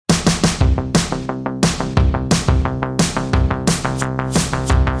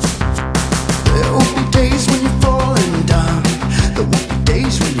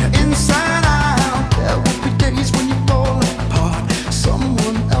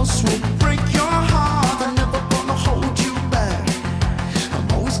else will break your heart. I'm never gonna hold you back.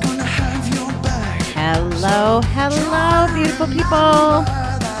 I'm always gonna have your back. Hello, beautiful people.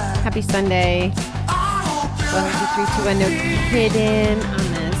 Happy Sunday. 1, 2, 3, 2, 1, no kidding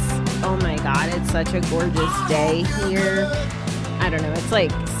on this. Oh my God, it's such a gorgeous day here. I don't know, it's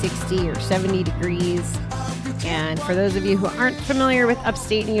like 60 or 70 degrees. And for those of you who aren't familiar with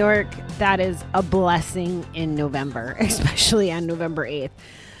upstate New York, that is a blessing in November, especially on November 8th.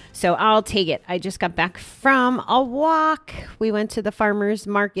 So I'll take it. I just got back from a walk. We went to the farmer's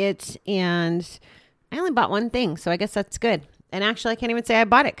market and I only bought one thing. So I guess that's good. And actually, I can't even say I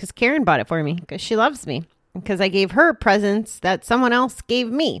bought it because Karen bought it for me because she loves me. Because I gave her presents that someone else gave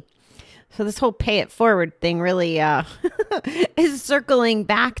me. So this whole pay it forward thing really is circling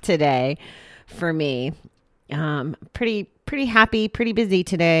back today for me. Pretty happy, pretty busy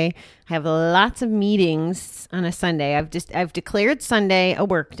today. I have lots of meetings on a Sunday. I've declared Sunday a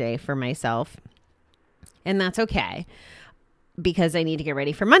work day for myself, and that's okay because I need to get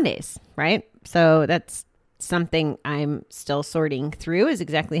ready for Mondays, right? So that's something I'm still sorting through is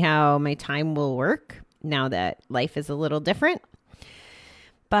exactly how my time will work now that life is a little different,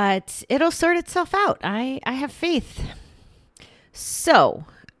 but it'll sort itself out. I have faith. So,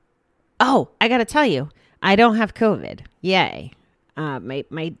 I got to tell you, I don't have COVID. Yay.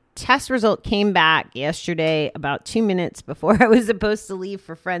 My test result came back yesterday about 2 minutes before I was supposed to leave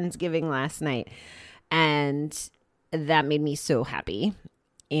for Friendsgiving last night. And that made me so happy.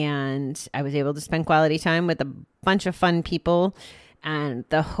 And I was able to spend quality time with a bunch of fun people. And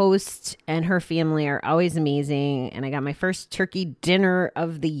the host and her family are always amazing. And I got my first turkey dinner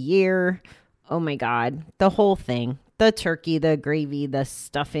of the year. Oh my God. The whole thing. The turkey, the gravy, the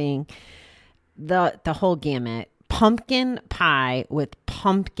stuffing. The whole gamut. Pumpkin pie with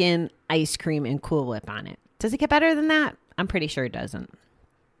pumpkin ice cream and Cool Whip on it. Does it get better than that? I'm pretty sure it doesn't.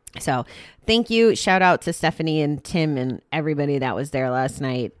 So thank you. Shout out to Stephanie and Tim and everybody that was there last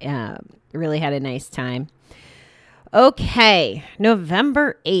night. Really had a nice time. Okay.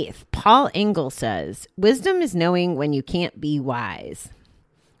 November 8th. Paul Engel says, wisdom is knowing when you can't be wise.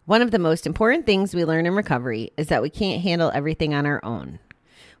 One of the most important things we learn in recovery is that we can't handle everything on our own.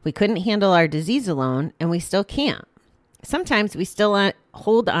 We couldn't handle our disease alone, and we still can't. Sometimes we still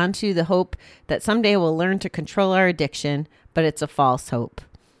hold on to the hope that someday we'll learn to control our addiction, but it's a false hope.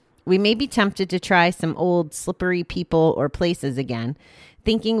 We may be tempted to try some old slippery people or places again,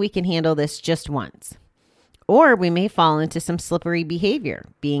 thinking we can handle this just once. Or we may fall into some slippery behavior,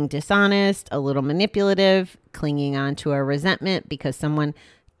 being dishonest, a little manipulative, clinging on to our resentment because someone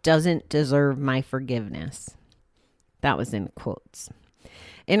doesn't deserve my forgiveness. That was in quotes.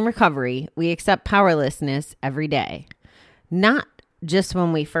 In recovery, we accept powerlessness every day, not just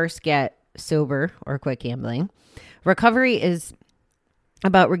when we first get sober or quit gambling. Recovery is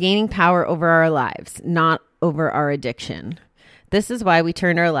about regaining power over our lives, not over our addiction. This is why we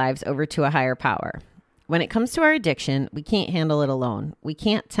turn our lives over to a higher power. When it comes to our addiction, we can't handle it alone. We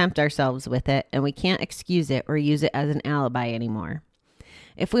can't tempt ourselves with it, and we can't excuse it or use it as an alibi anymore.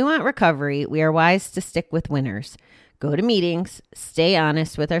 If we want recovery, we are wise to stick with winners. Go to meetings, stay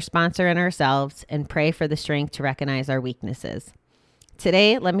honest with our sponsor and ourselves, and pray for the strength to recognize our weaknesses.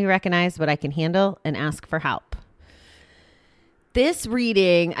 Today, let me recognize what I can handle and ask for help. This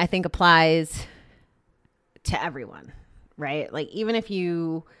reading, I think, applies to everyone, right? Like, even if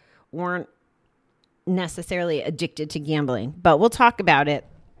you weren't necessarily addicted to gambling, but we'll talk about it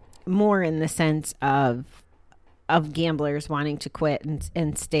more in the sense of gamblers wanting to quit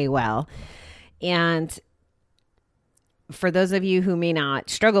and stay well. And for those of you who may not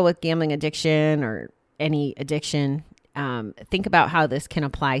struggle with gambling addiction or any addiction, think about how this can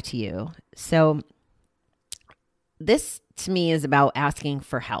apply to you. So this to me is about asking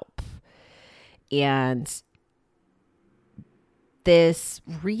for help. And this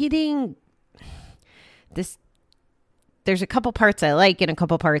reading, there's a couple parts I like and a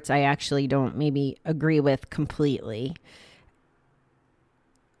couple parts I actually don't maybe agree with completely.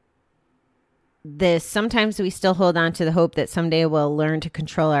 Sometimes we still hold on to the hope that someday we'll learn to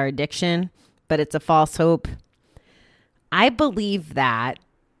control our addiction, but it's a false hope. I believe that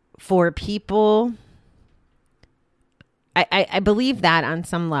for people, I believe that on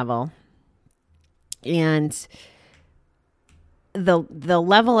some level. And the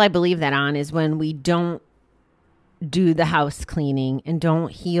level I believe that on is when we don't do the house cleaning and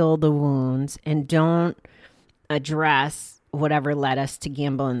don't heal the wounds and don't address whatever led us to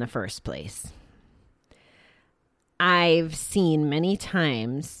gamble in the first place. I've seen many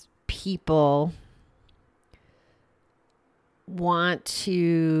times people want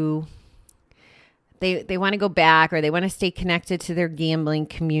to, they want to go back, or they want to stay connected to their gambling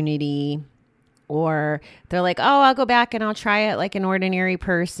community, or they're like, oh, I'll go back and I'll try it like an ordinary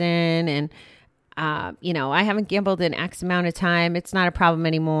person. And, I haven't gambled in X amount of time. It's not a problem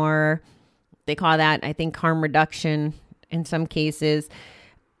anymore. They call that, I think, harm reduction in some cases.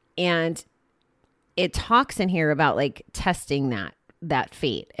 And it talks in here about like testing that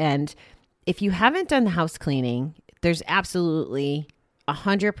fate. And if you haven't done the house cleaning, there's absolutely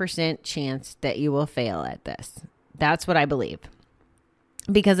 100% chance that you will fail at this. That's what I believe,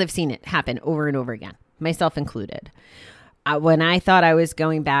 because I've seen it happen over and over again, myself included. When I thought I was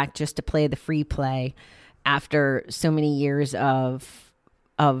going back just to play the free play after so many years of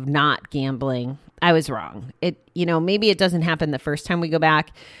not gambling, I was wrong. Maybe it doesn't happen the first time we go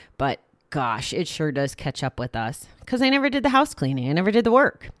back, but gosh, it sure does catch up with us, because I never did the house cleaning. I never did the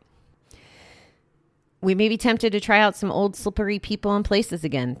work. We may be tempted to try out some old slippery people and places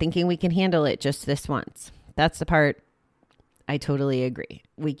again, thinking we can handle it just this once. That's the part I totally agree.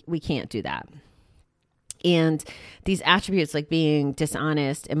 We can't do that. And these attributes like being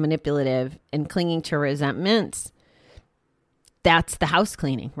dishonest and manipulative and clinging to resentments, that's the house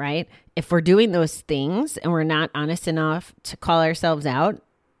cleaning, right? If we're doing those things and we're not honest enough to call ourselves out,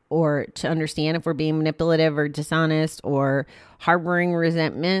 or to understand if we're being manipulative or dishonest or harboring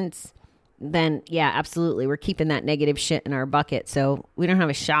resentments, then yeah, absolutely. We're keeping that negative shit in our bucket. So we don't have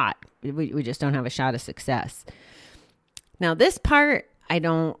a shot. We just don't have a shot of success. Now this part,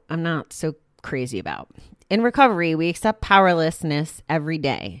 I'm not so crazy about. In recovery, we accept powerlessness every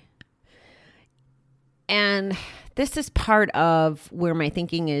day. And this is part of where my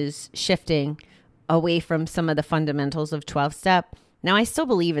thinking is shifting away from some of the fundamentals of 12-step. Now, I still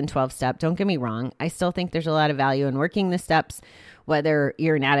believe in 12-step. Don't get me wrong. I still think there's a lot of value in working the steps, whether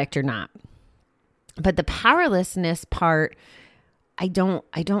you're an addict or not. But the powerlessness part, I don't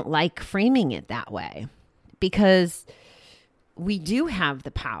like framing it that way, because we do have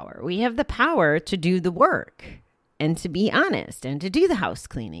the power. We have the power to do the work and to be honest and to do the house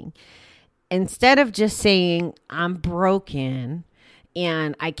cleaning. Instead of just saying, I'm broken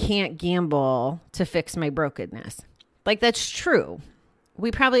and I can't gamble to fix my brokenness. Like, that's true.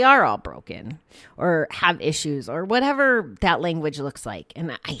 We probably are all broken or have issues or whatever that language looks like.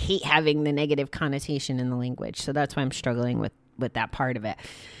 And I hate having the negative connotation in the language. So that's why I'm struggling with that part of it.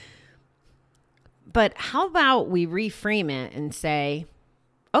 But how about we reframe it and say,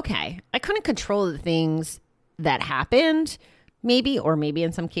 okay, I couldn't control the things that happened, maybe, or maybe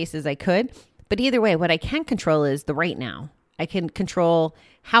in some cases I could. But either way, what I can control is the right now. I can control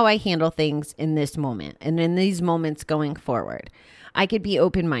how I handle things in this moment and in these moments going forward. I could be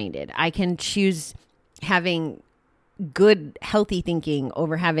open-minded. I can choose having good, healthy thinking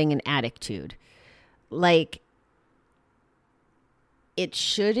over having an attitude. Like, it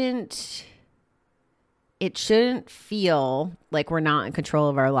shouldn't feel like we're not in control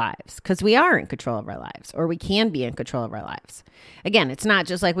of our lives, because we are in control of our lives, or we can be in control of our lives. Again, it's not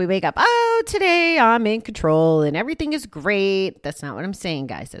just like we wake up, oh, today I'm in control and everything is great. That's not what I'm saying,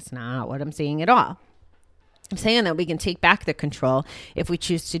 guys. That's not what I'm saying at all. I'm saying that we can take back the control if we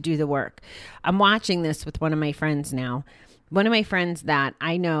choose to do the work. I'm watching this with one of my friends now. One of my friends that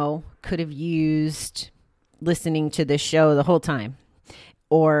I know could have used listening to this show the whole time,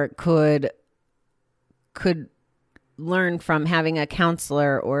 or could learn from having a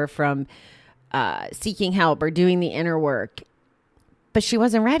counselor, or from seeking help or doing the inner work. But she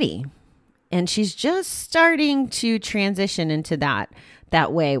wasn't ready. And she's just starting to transition into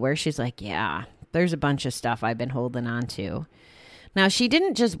that way where she's like, yeah, there's a bunch of stuff I've been holding on to. Now, she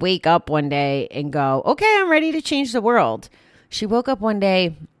didn't just wake up one day and go, okay, I'm ready to change the world. She woke up one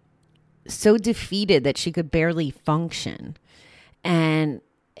day so defeated that she could barely function. And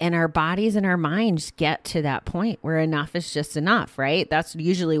our bodies and our minds get to that point where enough is just enough, right? That's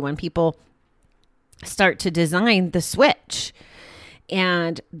usually when people start to design the switch.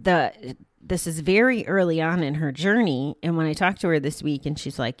 And this is very early on in her journey. And when I talked to her this week, and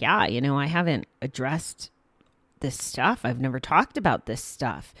she's like, yeah, I haven't addressed this stuff. I've never talked about this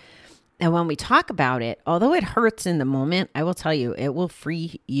stuff. And when we talk about it, although it hurts in the moment, I will tell you, it will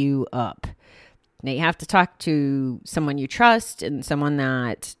free you up. Now, you have to talk to someone you trust and someone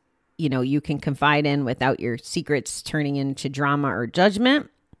that, you can confide in without your secrets turning into drama or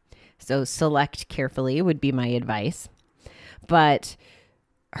judgment. So select carefully would be my advice. But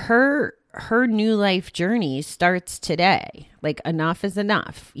her new life journey starts today. Like, enough is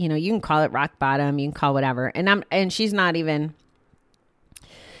enough. You can call it rock bottom, you can call whatever. And she's not,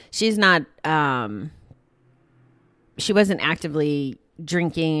 she wasn't actively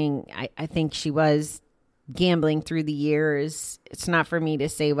drinking. I think she was gambling through the years. It's not for me to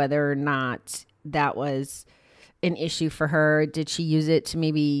say whether or not that was an issue for her. Did she use it to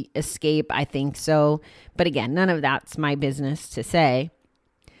maybe escape? I think so. But again, none of that's my business to say.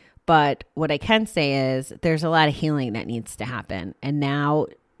 But what I can say is there's a lot of healing that needs to happen. And now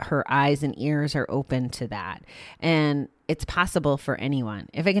her eyes and ears are open to that. And it's possible for anyone.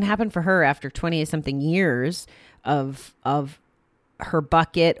 If it can happen for her after 20 something years of her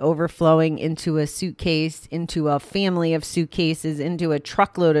bucket overflowing into a suitcase, into a family of suitcases, into a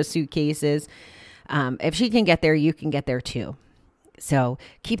truckload of suitcases, if she can get there, you can get there too. So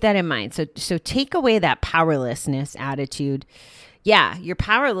keep that in mind. So take away that powerlessness attitude. Yeah, your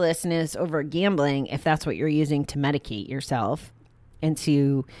powerlessness over gambling, if that's what you're using to medicate yourself and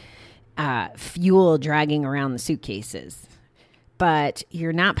to fuel dragging around the suitcases. But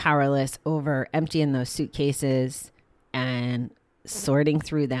you're not powerless over emptying those suitcases and sorting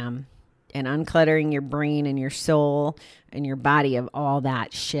through them and uncluttering your brain and your soul and your body of all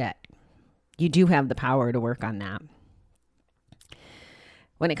that shit. You do have the power to work on that.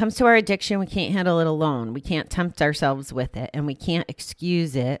 When it comes to our addiction, we can't handle it alone. We can't tempt ourselves with it, and we can't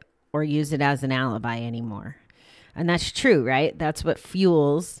excuse it or use it as an alibi anymore. And that's true, right? That's what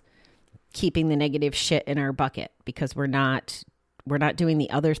fuels keeping the negative shit in our bucket, because we're not doing the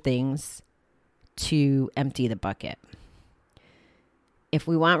other things to empty the bucket. If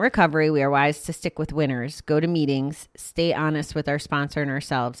we want recovery, we are wise to stick with winners, go to meetings, stay honest with our sponsor and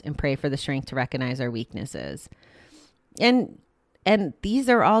ourselves, and pray for the strength to recognize our weaknesses. And these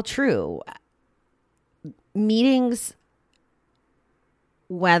are all true. Meetings,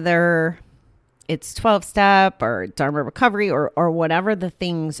 whether it's 12-step or Dharma recovery or whatever the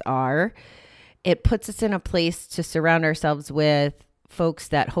things are, it puts us in a place to surround ourselves with folks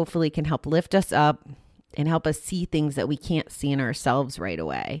that hopefully can help lift us up and help us see things that we can't see in ourselves right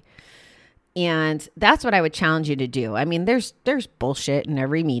away. And that's what I would challenge you to do. I mean, there's bullshit in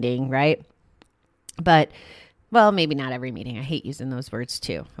every meeting, right? But, well, maybe not every meeting. I hate using those words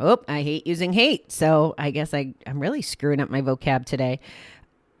too. I hate using hate. So I guess I'm really screwing up my vocab today.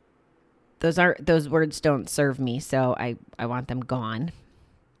 Those words don't serve me, so I want them gone.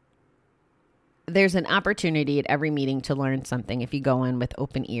 There's an opportunity at every meeting to learn something if you go in with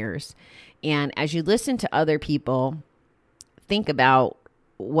open ears. And as you listen to other people, think about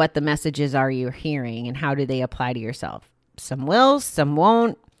what the messages are you're hearing and how do they apply to yourself. Some will, some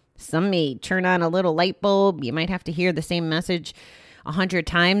won't. Some may turn on a little light bulb. You might have to hear the same message 100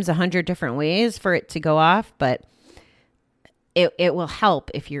 times, 100 different ways for it to go off. But it will help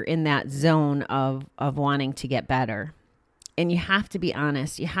if you're in that zone of wanting to get better. And you have to be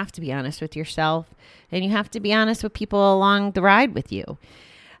honest. You have to be honest with yourself, and you have to be honest with people along the ride with you.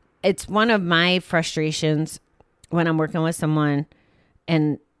 It's one of my frustrations when I'm working with someone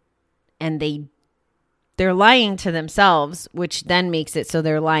and they're lying to themselves, which then makes it so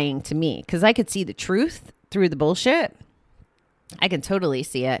they're lying to me, because I could see the truth through the bullshit. I can totally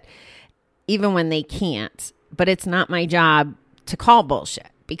see it, even when they can't. But it's not my job to call bullshit,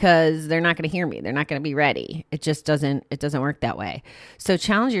 because they're not going to hear me. They're not going to be ready. It just doesn't work that way. So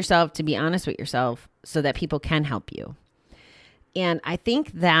challenge yourself to be honest with yourself so that people can help you. And I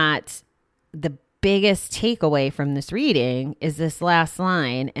think that the biggest takeaway from this reading is this last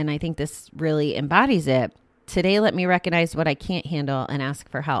line, and I think this really embodies it. Today, let me recognize what I can't handle and ask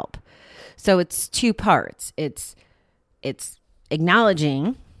for help. So it's two parts. It's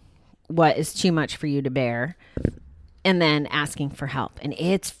acknowledging what is too much for you to bear, and then asking for help. And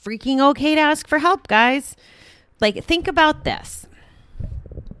it's freaking okay to ask for help, guys. Like, think about this.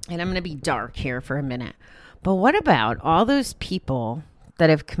 And I'm going to be dark here for a minute. But what about all those people that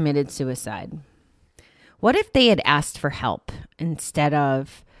have committed suicide? What if they had asked for help instead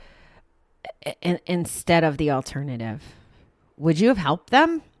of the alternative? Would you have helped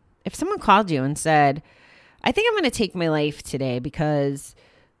them? If someone called you and said, I think I'm going to take my life today because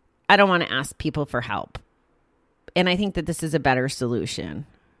I don't want to ask people for help, and I think that this is a better solution,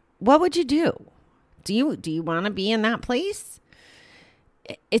 what would you do? Do you want to be in that place?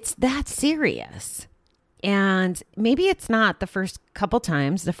 It's that serious. And maybe it's not the first couple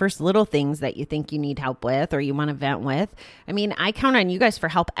times, the first little things that you think you need help with or you want to vent with. I mean, I count on you guys for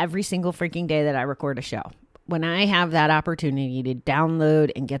help every single freaking day that I record a show. When I have that opportunity to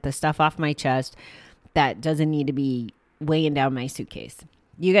download and get the stuff off my chest that doesn't need to be weighing down my suitcase,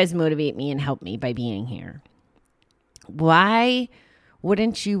 you guys motivate me and help me by being here. Why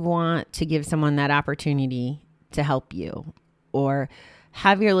wouldn't you want to give someone that opportunity to help you, or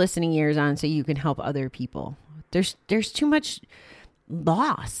have your listening ears on so you can help other people? There's too much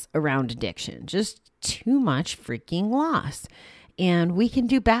loss around addiction, just too much freaking loss, and we can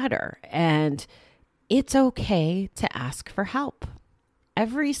do better. And it's okay to ask for help.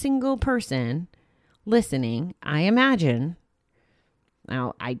 Every single person listening, I imagine.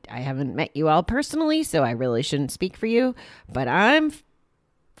 Now, I haven't met you all personally, so I really shouldn't speak for you, but I'm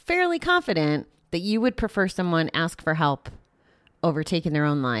fairly confident that you would prefer someone ask for help over taking their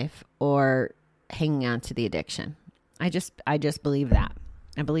own life or hanging on to the addiction. I just believe that.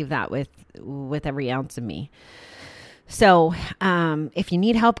 I believe that with every ounce of me. So if you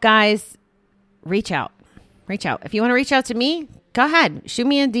need help, guys, reach out. If you want to reach out to me, go ahead. Shoot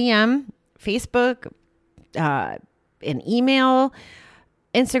me a DM, Facebook, an email,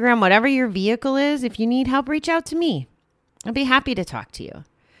 Instagram, whatever your vehicle is. If you need help, reach out to me. I'll be happy to talk to you.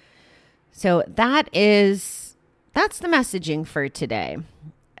 So that's the messaging for today.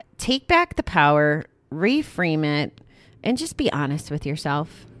 Take back the power, reframe it, and just be honest with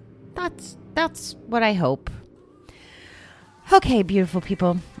yourself. That's what I hope. Okay, beautiful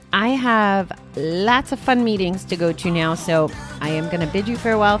people. I have lots of fun meetings to go to now, so I am going to bid you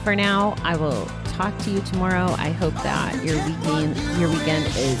farewell for now. I will talk to you tomorrow. I hope that your weekend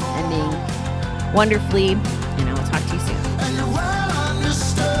is ending wonderfully, and I will talk to you soon.